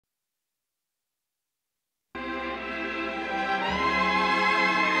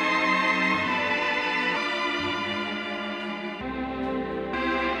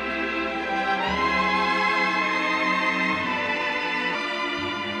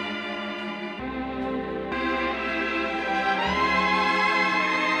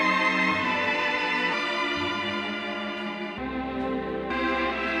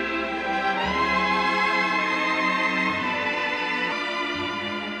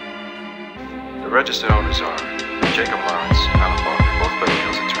registered owners are Jacob Lawrence, Alan Barkley, both Beverly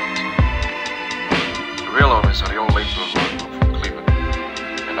Hills attorneys. The real owners are the old Lakeville Road Group from Cleveland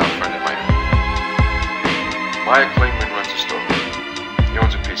and our friend in Miami. Maya Klingman runs the store. He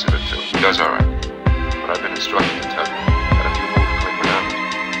owns a piece of it too. He does all right. But I've been instructed to tell you that if you move Klingman out,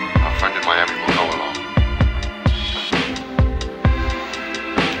 our friend in Miami will go along.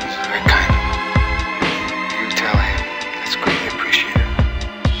 That's very kind of him. You tell him. That's greatly appreciated.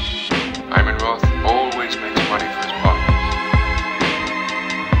 Hyman Roth always makes money for his partners.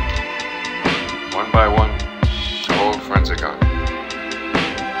 One by one, our old friends are gone.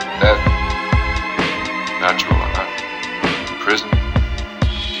 Death, natural or not. Prison,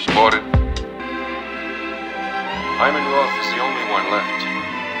 deported. Hyman Roth is the only one left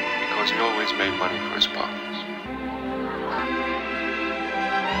because he always made money for his partners.